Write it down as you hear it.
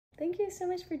thank you so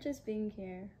much for just being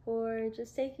here, for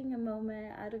just taking a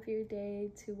moment out of your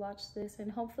day to watch this and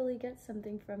hopefully get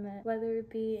something from it, whether it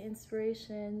be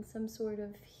inspiration, some sort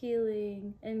of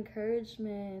healing,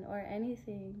 encouragement, or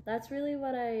anything. That's really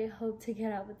what I hope to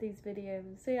get out with these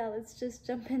videos. So yeah, let's just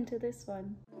jump into this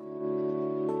one.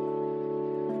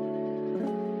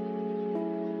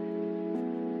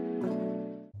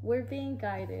 We're being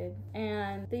guided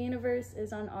and the universe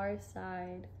is on our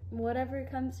side. Whatever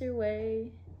comes your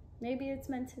way, maybe it's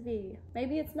meant to be.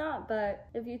 Maybe it's not, but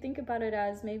if you think about it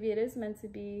as maybe it is meant to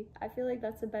be, I feel like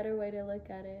that's a better way to look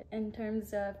at it in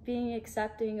terms of being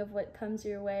accepting of what comes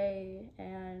your way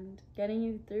and getting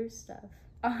you through stuff.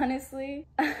 Honestly,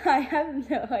 I have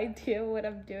no idea what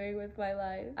I'm doing with my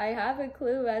life. I have a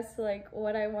clue as to like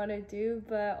what I want to do,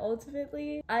 but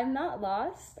ultimately I'm not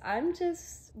lost. I'm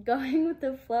just going with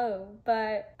the flow,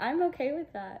 but I'm okay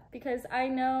with that because I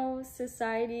know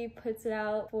society puts it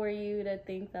out for you to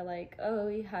think that like, oh,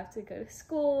 you have to go to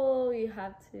school, you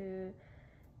have to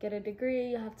get a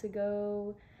degree, you have to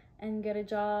go and get a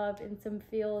job in some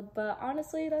field, but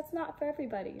honestly that's not for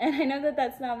everybody, and I know that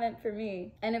that's not meant for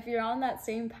me. And if you're on that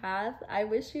same path, I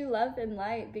wish you love and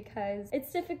light, because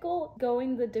it's difficult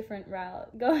going the different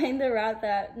route, going the route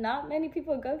that not many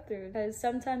people go through, because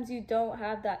sometimes you don't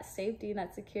have that safety and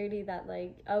that security that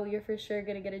like, oh, you're for sure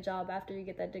gonna get a job after you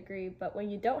get that degree. But when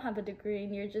you don't have a degree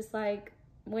and you're just like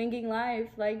winging life,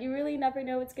 like you really never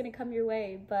know what's gonna come your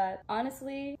way. But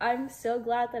honestly, I'm so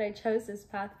glad that I chose this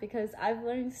path because I've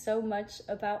learned so much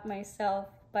about myself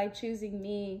by choosing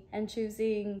me and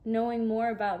choosing knowing more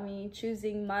about me,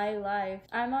 choosing my life.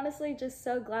 I'm honestly just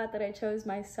so glad that I chose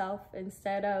myself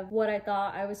instead of what I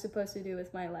thought I was supposed to do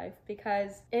with my life,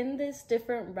 because in this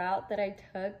different route that I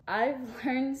took, I've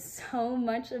learned so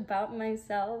much about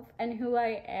myself and who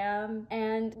I am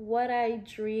and what I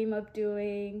dream of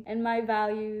doing and my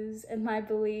values and my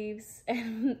beliefs.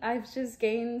 And I've just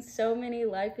gained so many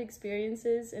life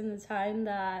experiences in the time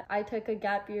that I took a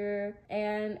gap year,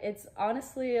 and it's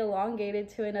honestly elongated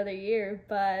to another year,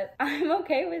 but I'm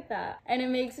okay with that. And it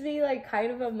makes me like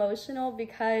kind of emotional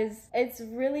because it's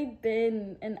really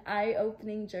been an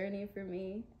eye-opening journey for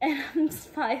me, and I'm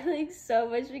smiling so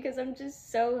much because I'm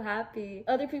just so happy.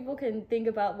 Other people can think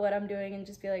about what I'm doing and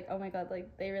just be like, oh my god,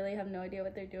 like they really have no idea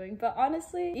what they're doing. But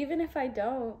honestly, even if I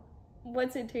don't,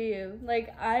 what's it to you?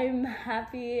 Like, I'm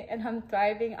happy and I'm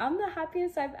thriving. I'm the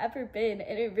happiest I've ever been,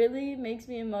 and it really makes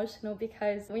me emotional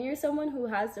because when you're someone who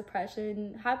has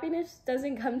depression, happiness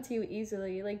doesn't come to you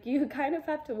easily. Like, you kind of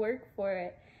have to work for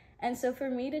it. And so for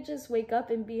me to just wake up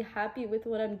and be happy with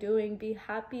what I'm doing, be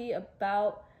happy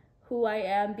about who I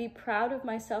am, be proud of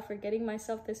myself for getting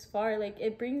myself this far, like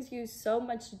it brings you so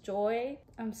much joy.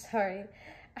 I'm sorry,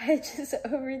 I just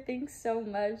overthink so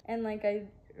much, and like I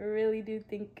really do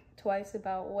think twice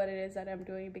about what it is that I'm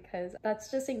doing, because that's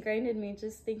just ingrained in me,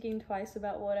 just thinking twice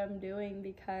about what I'm doing,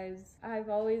 because I've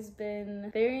always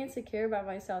been very insecure about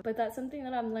myself. But that's something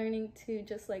that I'm learning to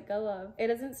just let go of. It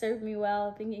doesn't serve me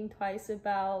well thinking twice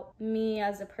about me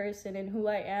as a person and who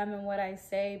I am and what I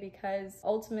say, because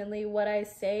ultimately what I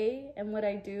say and what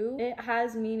I do, it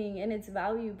has meaning and it's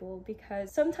valuable.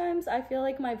 Because sometimes I feel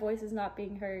like my voice is not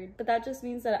being heard, but that just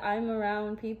means that I'm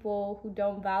around people who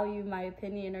don't value my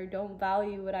opinion or don't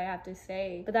value what I have to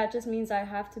say. But that just means I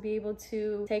have to be able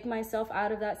to take myself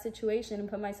out of that situation and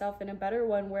put myself in a better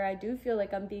one where I do feel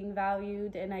like I'm being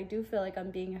valued and I do feel like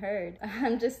I'm being heard.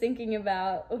 I'm just thinking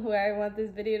about where I want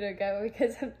this video to go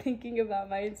because I'm thinking about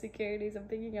my insecurities, I'm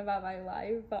thinking about my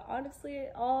life. But honestly,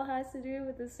 it all has to do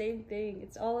with the same thing.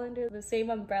 It's all under the same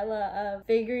umbrella of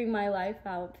figuring my life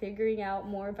out, figuring out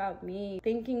more about me,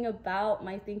 thinking about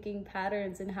my thinking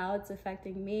patterns and how it's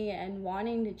affecting me and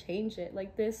wanting to change it.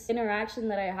 Like, this interaction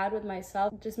that I had with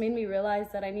myself just made me realize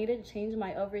that I needed to change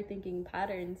my overthinking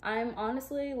patterns. I'm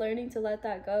honestly learning to let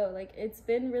that go. Like, it's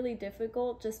been really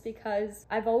difficult just because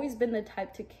I've always been the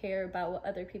type to care about what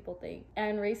other people think.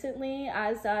 And recently,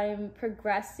 as I'm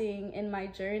progressing in my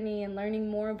journey and learning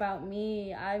more about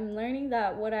me, I'm learning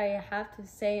that what I have to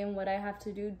say and what I have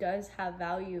to do does have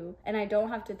value. And I don't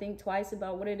have to think twice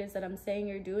about what it is that I'm saying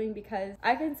or doing, because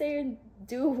I can say and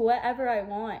do whatever I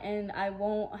want and I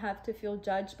won't have to feel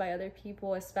judged by other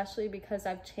people, especially because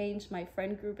I've changed my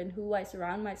friend group and who I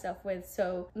surround myself with,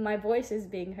 so my voice is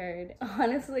being heard.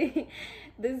 Honestly,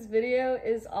 this video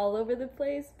is all over the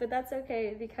place, but that's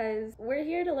okay because we're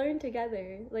here to learn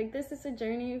together. Like, this is a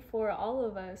journey for all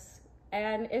of us.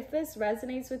 And if this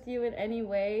resonates with you in any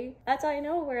way, that's how I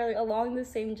know we're along the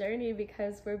same journey,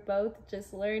 because we're both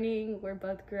just learning, we're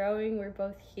both growing, we're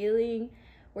both healing,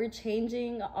 we're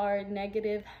changing our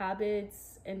negative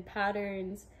habits and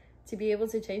patterns to be able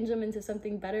to change them into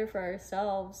something better for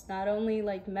ourselves, not only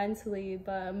like mentally,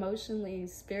 but emotionally,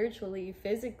 spiritually,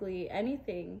 physically,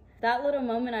 anything. That little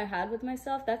moment I had with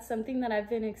myself, that's something that I've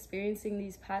been experiencing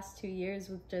these past 2 years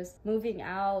with just moving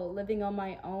out, living on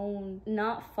my own,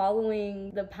 not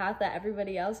following the path that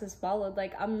everybody else has followed.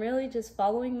 Like, I'm really just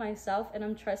following myself and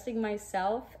I'm trusting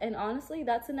myself. And honestly,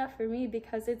 that's enough for me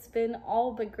because it's been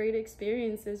all but great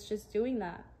experiences just doing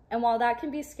that. And while that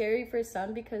can be scary for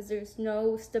some because there's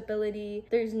no stability,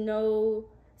 there's no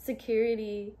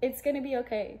security, it's gonna be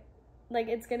okay. Like,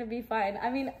 it's gonna be fine.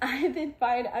 I mean, I've been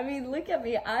fine. I mean, look at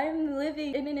me. I'm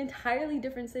living in an entirely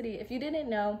different city. If you didn't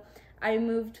know, I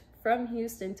moved from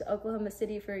Houston to Oklahoma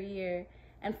City for a year.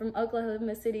 And from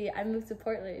Oklahoma City, I moved to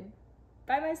Portland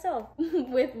by myself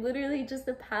with literally just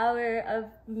the power of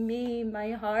me,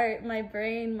 my heart, my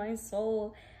brain, my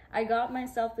soul. I got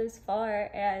myself this far,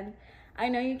 and I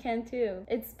know you can too.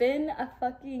 It's been a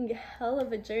fucking hell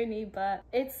of a journey, but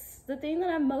it's the thing that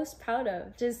I'm most proud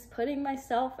of. Just putting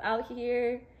myself out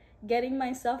here, getting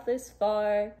myself this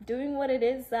far, doing what it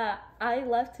is that I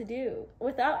love to do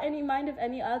without any mind of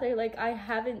any other. Like, I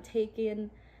haven't taken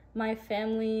my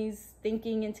family's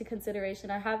thinking into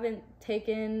consideration. I haven't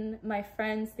taken my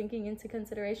friends' thinking into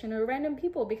consideration, or random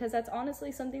people, because that's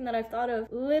honestly something that I've thought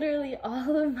of literally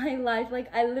all of my life.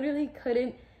 Like, I literally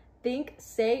couldn't think,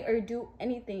 say, or do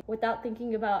anything without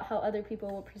thinking about how other people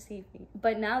will perceive me.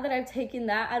 But now that I've taken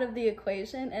that out of the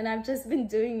equation and I've just been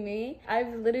doing me,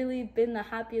 I've literally been the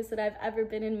happiest that I've ever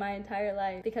been in my entire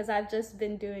life because I've just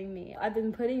been doing me. I've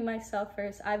been putting myself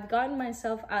first. I've gotten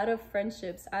myself out of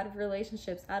friendships, out of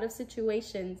relationships, out of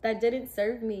situations that didn't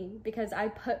serve me because I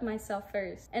put myself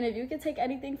first. And if you could take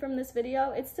anything from this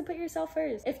video, it's to put yourself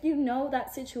first. If you know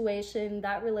that situation,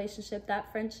 that relationship,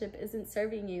 that friendship isn't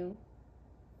serving you,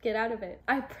 get out of it.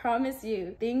 I promise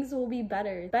you, things will be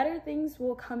better. Better things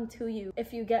will come to you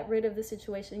if you get rid of the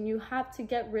situation. You have to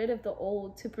get rid of the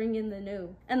old to bring in the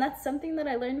new. And that's something that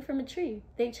I learned from a tree.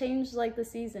 They change like the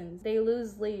seasons. They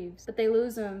lose leaves, but they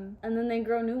lose them and then they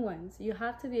grow new ones. You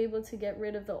have to be able to get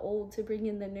rid of the old to bring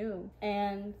in the new.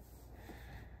 And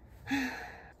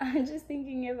I'm just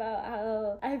thinking about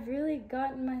how I've really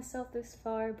gotten myself this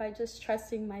far by just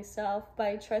trusting myself,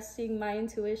 by trusting my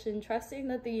intuition, trusting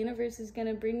that the universe is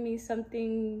gonna bring me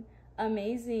something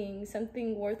amazing,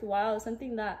 something worthwhile,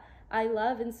 something that I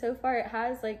love. And so far it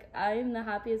has. Like, I'm the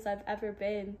happiest I've ever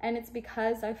been. And it's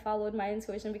because I followed my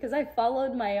intuition, because I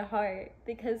followed my heart,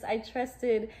 because I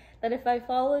trusted that if I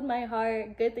followed my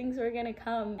heart, good things were gonna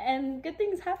come, and good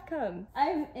things have come.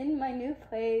 I'm in my new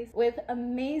place with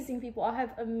amazing people. I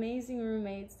have amazing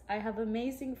roommates. I have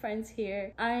amazing friends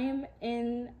here. I'm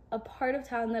in a part of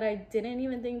town that I didn't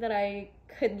even think that I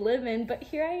could live in, but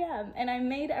here I am, and I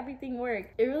made everything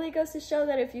work. It really goes to show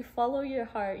that if you follow your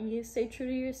heart and you stay true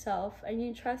to yourself and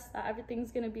you trust that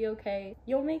everything's gonna be okay,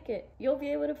 you'll make it. You'll be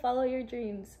able to follow your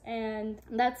dreams. And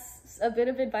that's a bit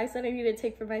of advice that I need to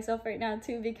take for myself right now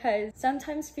too, because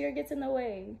sometimes fear gets in the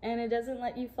way and it doesn't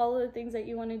let you follow the things that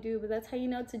you want to do. But that's how you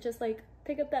know to just like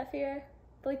pick up that fear,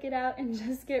 flick it out, and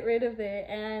just get rid of it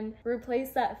and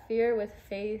replace that fear with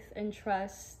faith and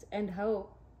trust and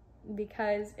hope,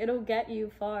 because it'll get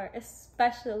you far.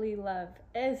 Especially love.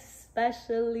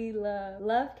 Especially love.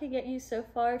 Love can get you so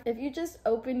far if you just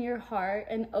open your heart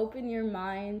and open your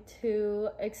mind to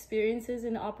experiences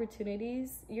and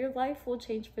opportunities. Your life will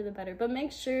change for the better. But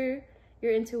make sure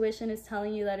your intuition is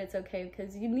telling you that it's okay,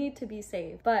 because you need to be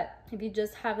safe. But if you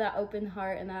just have that open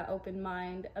heart and that open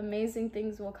mind, amazing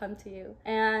things will come to you.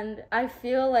 And I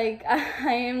feel like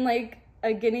I am like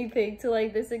a guinea pig to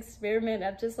like this experiment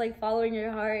of just like following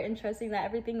your heart and trusting that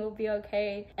everything will be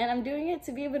okay. And I'm doing it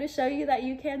to be able to show you that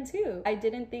you can too. I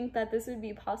didn't think that this would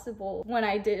be possible when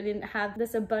I didn't have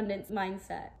this abundance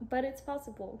mindset, but it's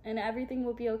possible and everything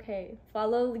will be okay.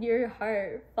 Follow your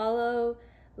heart, follow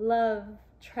love,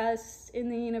 trust in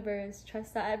the universe,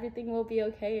 trust that everything will be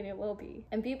okay, and it will be.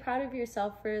 And be proud of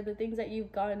yourself for the things that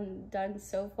you've done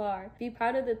so far. Be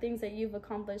proud of the things that you've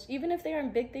accomplished, even if they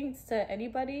aren't big things to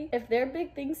anybody. If they're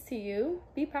big things to you,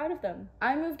 be proud of them.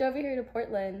 I moved over here to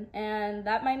Portland, and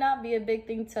that might not be a big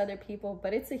thing to other people,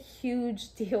 but it's a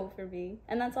huge deal for me,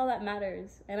 and that's all that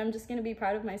matters. And I'm just gonna be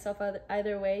proud of myself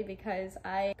either way, because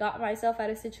I got myself out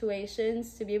of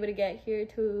situations to be able to get here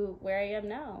to where I am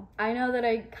now. I know that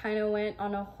I kind of went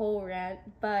on a whole rant,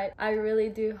 but I really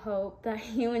do hope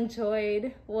that you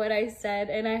enjoyed what I said,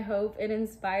 and I hope it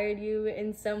inspired you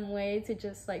in some way to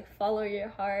just like follow your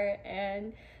heart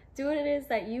and do what it is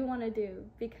that you want to do,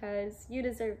 because you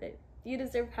deserve it. You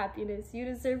deserve happiness, you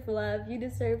deserve love, you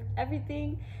deserve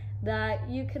everything that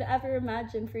you could ever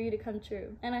imagine for you to come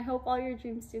true. And I hope all your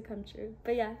dreams do come true.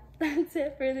 But yeah, that's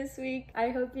it for this week. I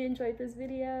hope you enjoyed this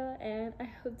video, and I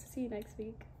hope to see you next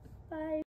week. Bye.